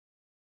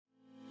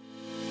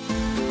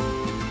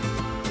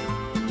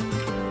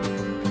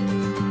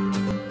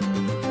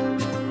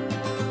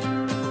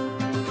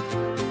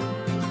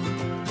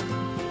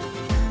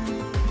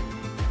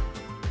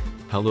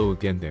Hello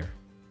again there.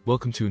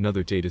 Welcome to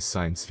another data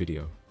science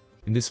video.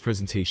 In this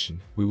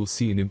presentation, we will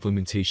see an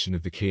implementation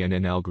of the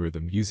KNN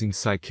algorithm using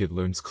Sci-Kit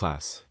learns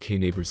class,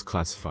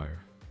 KNeighborsClassifier.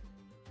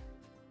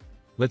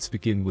 Let's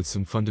begin with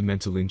some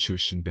fundamental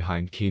intuition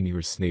behind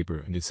K-Nearest Neighbor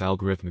and its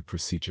algorithmic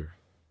procedure.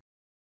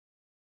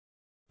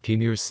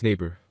 K-Nearest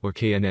Neighbor, or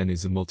KNN,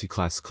 is a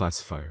multi-class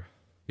classifier.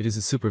 It is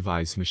a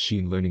supervised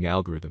machine learning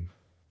algorithm.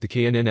 The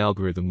KNN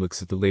algorithm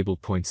looks at the label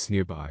points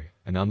nearby,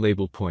 an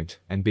unlabeled point,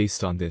 and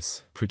based on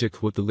this,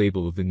 predict what the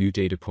label of the new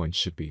data point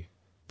should be.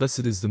 Thus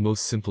it is the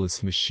most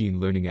simplest machine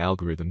learning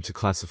algorithm to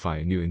classify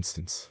a new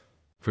instance.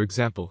 For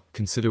example,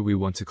 consider we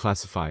want to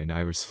classify an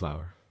iris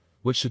flower.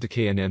 What should the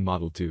KNN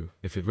model do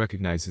if it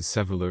recognizes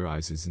several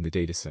irises in the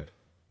dataset?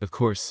 Of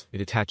course, it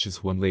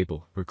attaches one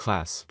label, or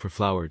class, per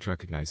flower it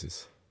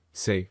recognizes.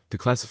 Say, the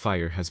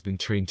classifier has been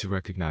trained to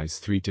recognize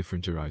 3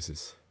 different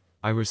irises: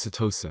 Iris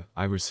setosa,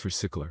 Iris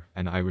versicolor,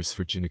 and Iris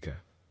virginica.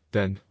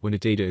 Then, when a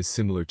data is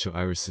similar to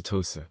Iris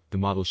setosa, the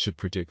model should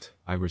predict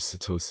Iris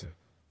setosa.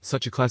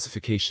 Such a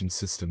classification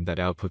system that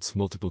outputs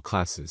multiple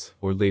classes,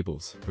 or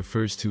labels,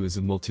 refers to as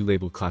a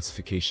multi-label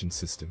classification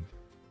system.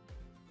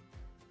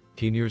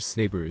 K-Nearest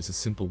Neighbor is a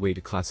simple way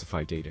to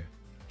classify data.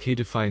 K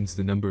defines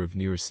the number of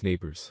nearest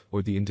neighbors,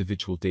 or the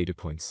individual data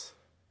points.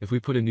 If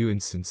we put a new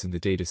instance in the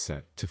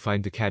dataset, to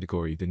find the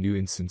category the new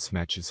instance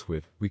matches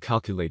with, we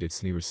calculate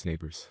its nearest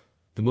neighbors.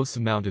 The most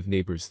amount of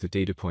neighbors the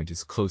data point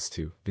is close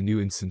to, the new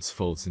instance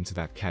falls into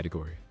that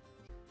category.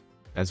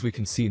 As we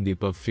can see in the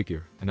above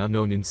figure, an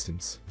unknown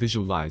instance,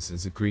 visualized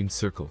as a green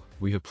circle,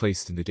 we have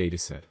placed in the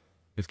dataset.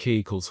 If k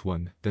equals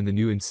 1, then the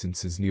new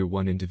instance is near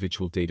one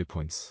individual data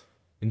points.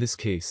 In this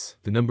case,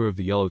 the number of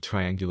the yellow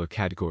triangular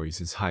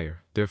categories is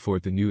higher, therefore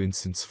the new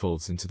instance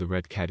falls into the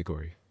red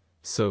category.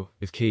 So,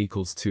 if k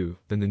equals 2,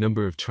 then the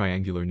number of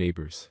triangular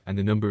neighbors and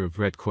the number of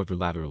red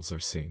quadrilaterals are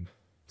same.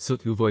 So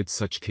to avoid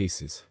such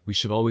cases, we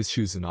should always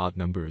choose an odd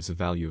number as a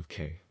value of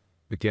k.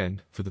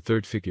 Again, for the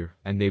third figure,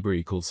 n neighbor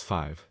equals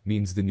 5,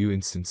 means the new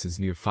instance is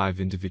near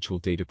 5 individual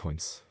data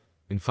points.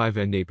 In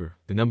 5n neighbor,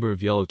 the number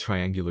of yellow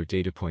triangular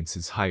data points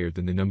is higher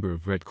than the number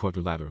of red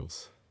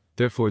quadrilaterals.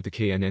 Therefore the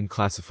KNN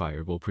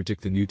classifier will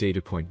predict the new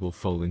data point will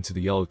fall into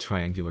the yellow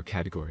triangular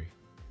category.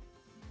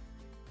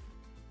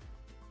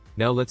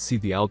 Now let's see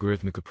the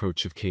algorithmic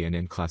approach of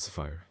KNN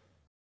classifier.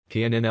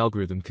 KNN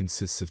algorithm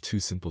consists of 2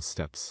 simple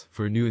steps.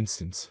 For a new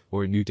instance,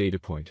 or a new data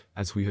point,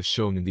 as we have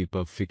shown in the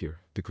above figure,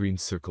 the green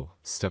circle.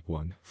 Step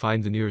 1.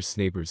 Find the nearest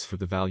neighbors for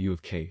the value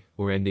of k,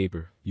 or n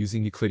neighbor,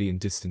 using Euclidean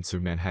distance or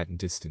Manhattan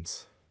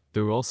distance.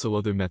 There are also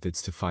other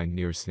methods to find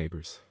nearest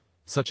neighbors,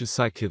 such as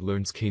Sci-Kit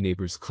learns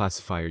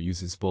KNeighborsClassifier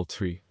uses ball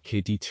tree,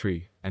 KD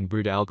tree, and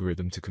BERT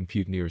algorithm to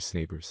compute nearest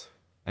neighbors.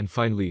 And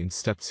finally, in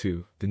step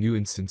 2, the new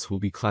instance will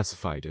be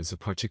classified as a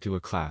particular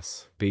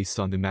class, based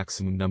on the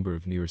maximum number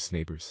of nearest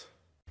neighbors.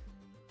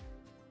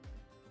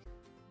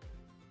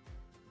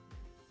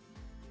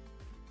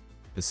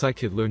 The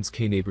Sci-Kit learns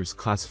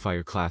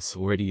KNeighborsClassifier class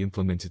already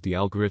implemented the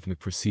algorithmic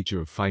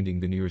procedure of finding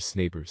the nearest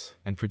neighbors,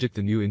 and predict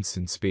the new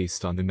instance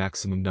based on the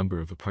maximum number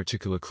of a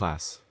particular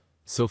class.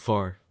 So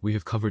far, we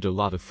have covered a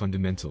lot of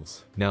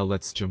fundamentals. Now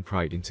let's jump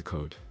right into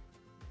code.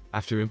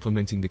 After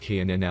implementing the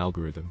KNN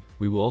algorithm,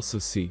 we will also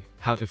see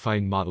how to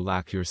find model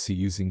accuracy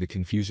using the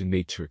confusion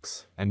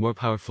matrix, and more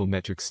powerful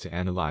metrics to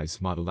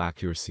analyze model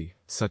accuracy,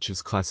 such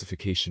as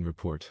classification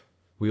report.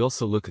 We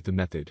also look at the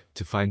method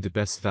to find the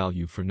best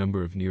value for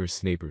number of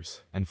nearest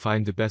neighbors, and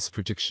find the best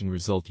prediction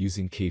result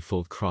using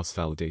k-fold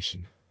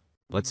cross-validation.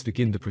 Let's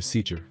begin the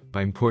procedure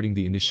by importing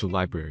the initial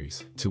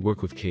libraries to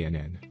work with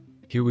KNN.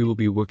 Here we will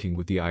be working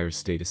with the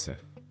iris dataset,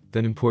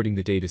 then importing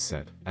the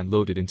dataset and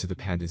load it into the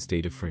pandas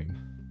data frame.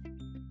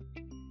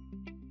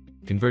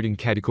 Converting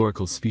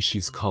categorical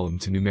species column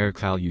to numeric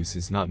values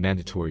is not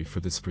mandatory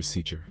for this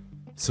procedure,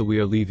 so we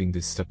are leaving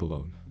this step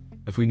alone.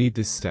 If we need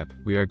this step,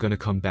 we are gonna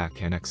come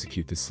back and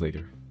execute this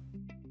later.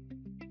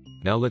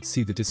 Now let's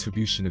see the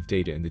distribution of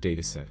data in the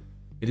dataset.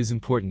 It is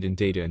important in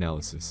data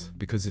analysis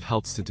because it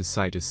helps to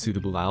decide a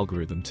suitable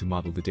algorithm to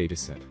model the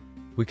dataset.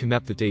 We can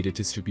map the data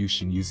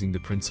distribution using the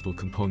principal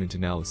component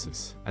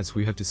analysis, as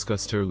we have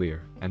discussed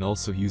earlier, and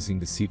also using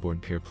the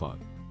seaborne pair plot.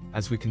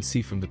 As we can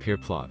see from the pair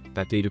plot,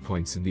 that data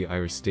points in the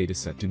iris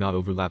dataset do not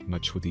overlap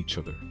much with each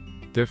other.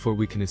 Therefore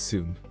we can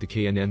assume the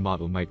KNN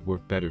model might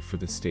work better for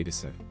this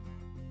dataset.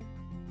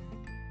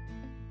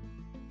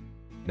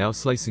 Now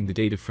slicing the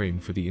data frame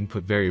for the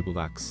input variable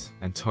x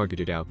and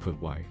targeted output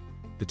y.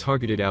 The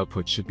targeted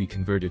output should be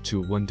converted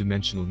to a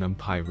one-dimensional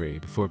NumPy array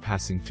before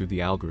passing through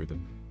the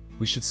algorithm.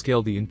 We should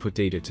scale the input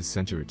data to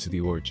center it to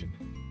the origin.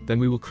 Then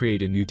we will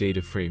create a new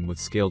data frame with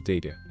scaled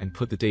data and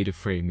put the data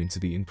frame into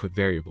the input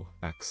variable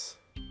x.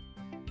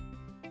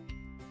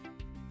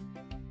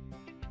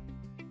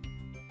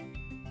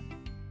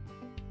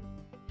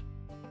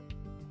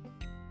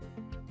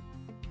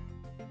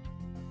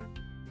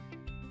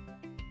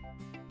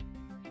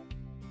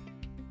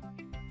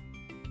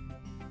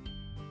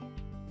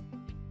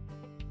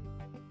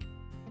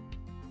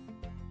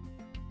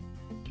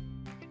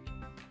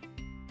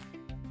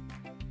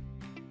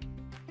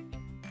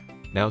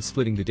 Now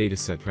splitting the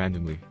dataset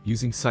randomly,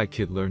 using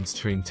Sci-Kit learns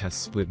train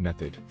test split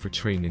method for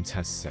train in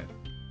test set.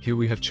 Here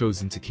we have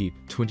chosen to keep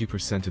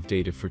 20% of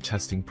data for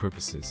testing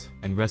purposes,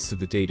 and rest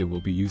of the data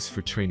will be used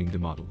for training the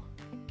model.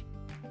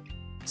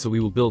 So we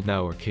will build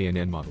now our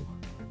KNN model.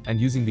 And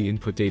using the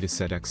input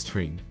dataset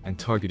xtrain and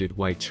targeted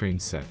white train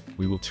set,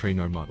 we will train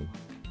our model.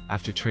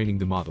 After training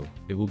the model,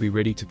 it will be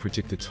ready to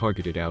predict the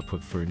targeted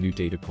output for a new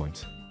data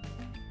point.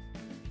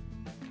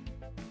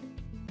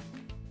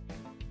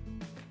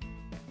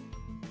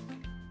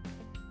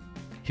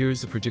 Here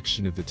is the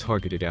prediction of the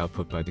targeted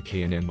output by the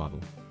KNN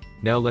model.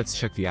 Now let's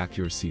check the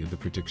accuracy of the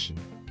prediction.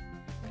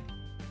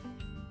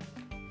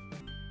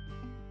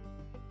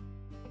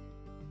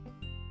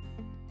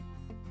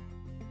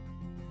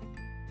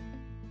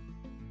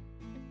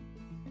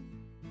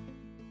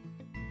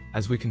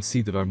 As we can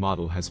see that our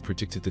model has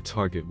predicted the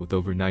target with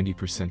over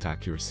 90%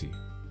 accuracy.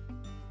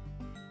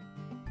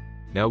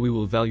 Now we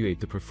will evaluate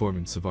the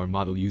performance of our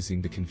model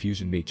using the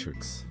confusion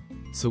matrix.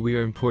 So we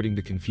are importing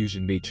the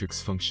confusion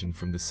matrix function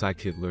from the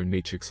Sci-Kit learn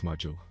matrix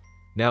module.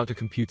 Now to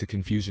compute the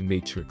confusion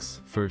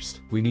matrix, first,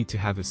 we need to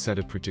have a set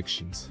of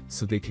predictions,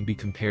 so they can be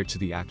compared to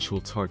the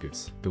actual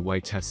targets, the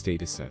white test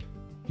dataset.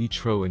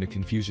 Each row in a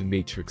confusion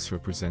matrix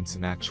represents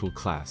an actual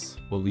class,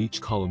 while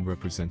each column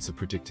represents a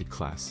predicted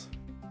class.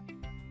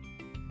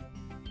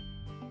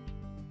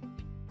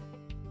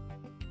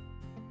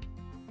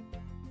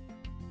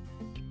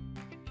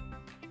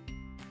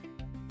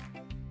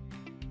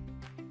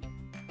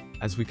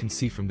 As we can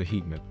see from the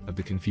heat map of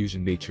the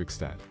confusion matrix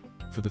that,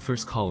 for the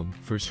first column,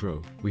 first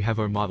row, we have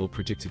our model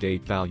predicted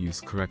 8 values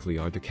correctly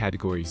are the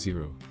category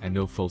 0, and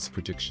no false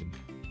prediction.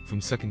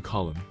 From second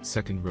column,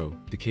 second row,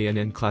 the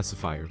KNN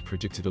classifier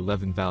predicted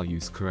 11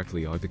 values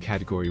correctly are the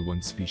category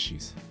 1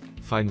 species.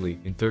 Finally,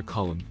 in third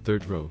column,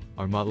 third row,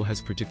 our model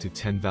has predicted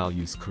 10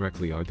 values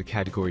correctly are the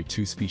category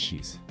 2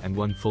 species, and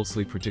 1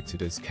 falsely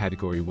predicted as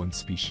category 1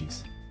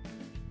 species.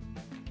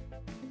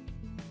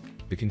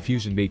 The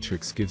confusion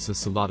matrix gives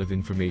us a lot of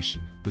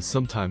information, but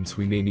sometimes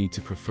we may need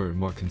to prefer a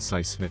more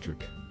concise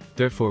metric.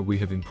 Therefore we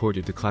have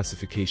imported the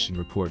classification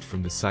report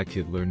from the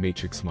Sci-Kit learn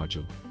matrix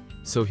module.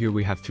 So here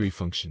we have 3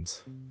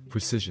 functions: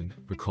 precision,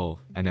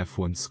 recall, and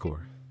F1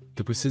 score.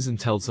 The precision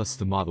tells us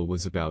the model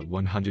was about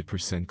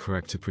 100%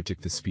 correct to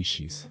predict the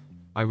species.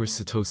 Iris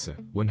setosa,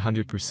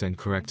 100%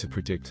 correct to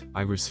predict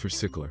Iris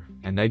versicolor,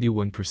 and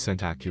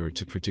 91% accurate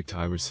to predict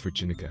Iris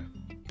virginica.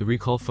 The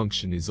recall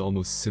function is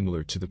almost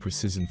similar to the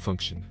precision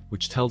function,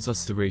 which tells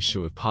us the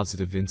ratio of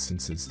positive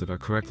instances that are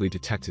correctly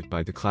detected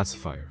by the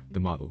classifier, the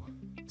model.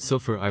 So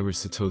for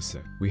Iris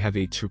setosa, we have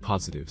 8 true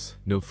positives,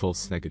 no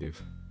false negative.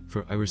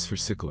 For Iris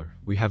versicolor,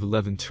 we have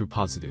 11 true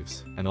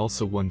positives, and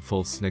also 1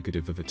 false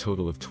negative of a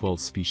total of 12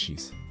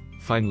 species.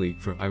 Finally,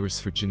 for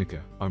Iris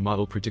virginica, our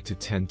model predicted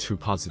 10 true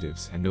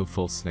positives and no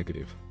false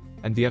negative.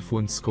 And the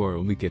F1 score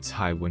only gets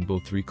high when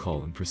both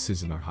recall and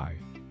precision are high.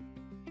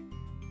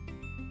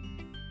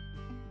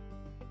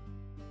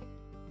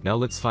 Now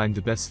let's find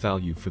the best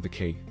value for the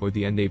K, or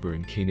the N neighbor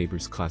in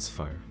KNeighbors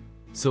classifier.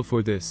 So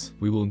for this,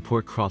 we will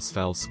import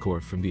cross-val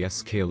score from the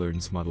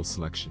sklearn's model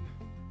selection.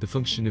 The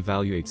function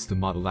evaluates the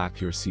model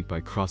accuracy by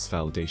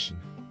cross-validation.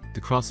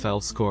 The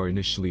cross-val score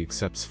initially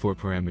accepts 4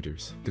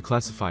 parameters: the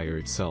classifier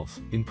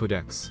itself, input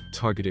X,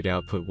 targeted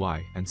output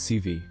Y, and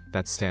CV,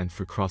 that stand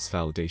for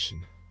cross-validation,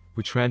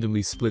 which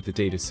randomly split the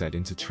dataset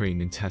into train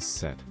and test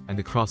set, and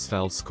the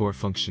cross-val score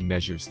function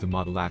measures the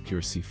model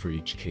accuracy for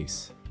each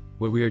case.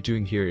 What we are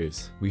doing here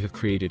is, we have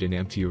created an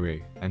empty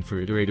array, and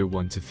for iterator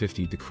 1 to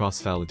 50 the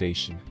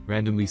cross-validation,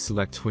 randomly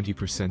select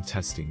 20%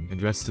 testing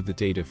and rest of the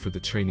data for the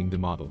training the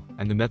model,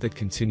 and the method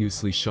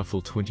continuously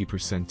shuffle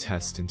 20%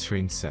 test and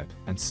train set,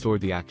 and store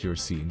the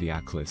accuracy in the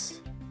ACK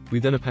list. We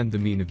then append the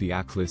mean of the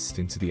ACK list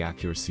into the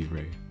accuracy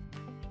array.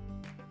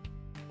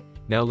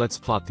 Now let's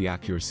plot the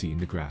accuracy in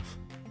the graph.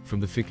 From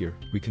the figure,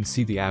 we can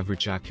see the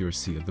average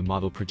accuracy of the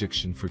model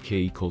prediction for k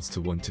equals to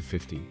 1 to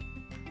 50.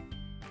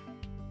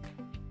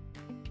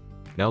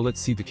 Now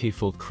let's see the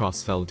k-fold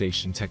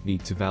cross-validation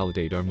technique to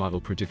validate our model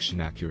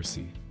prediction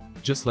accuracy.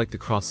 Just like the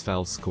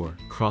cross-val score,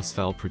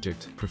 cross-val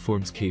predict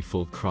performs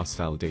k-fold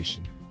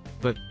cross-validation.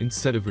 But,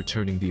 instead of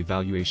returning the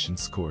evaluation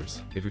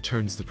scores, it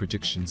returns the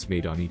predictions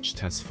made on each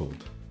test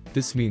fold.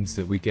 This means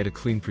that we get a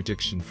clean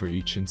prediction for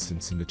each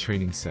instance in the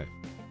training set.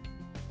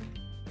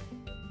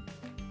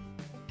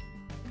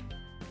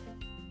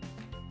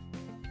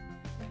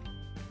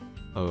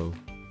 Oh.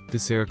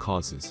 This error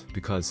causes,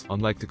 because,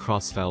 unlike the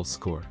cross-val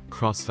score,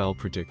 cross-val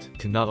predict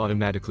cannot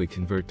automatically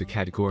convert the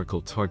categorical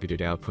targeted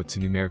output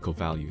to numerical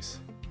values.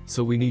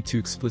 So we need to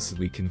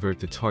explicitly convert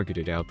the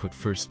targeted output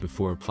first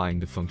before applying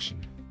the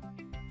function.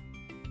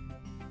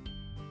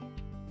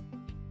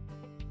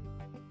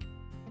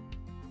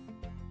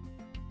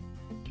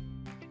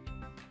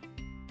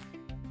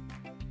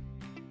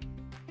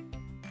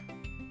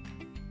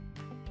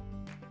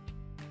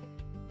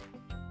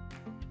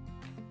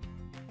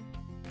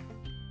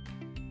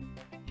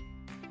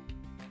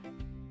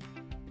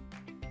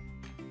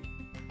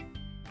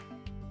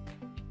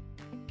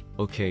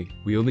 Okay,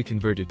 we only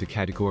converted the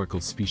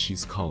categorical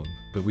species column,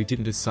 but we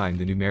didn't assign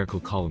the numerical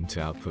column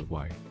to output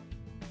y.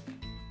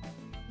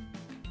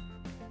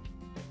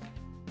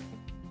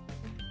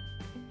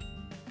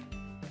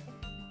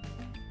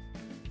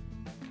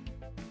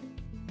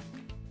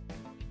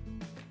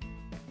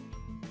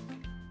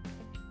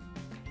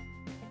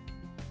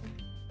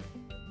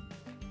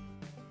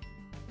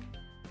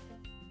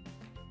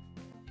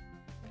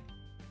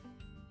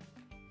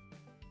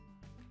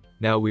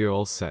 Now we are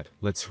all set,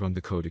 let's run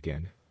the code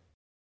again.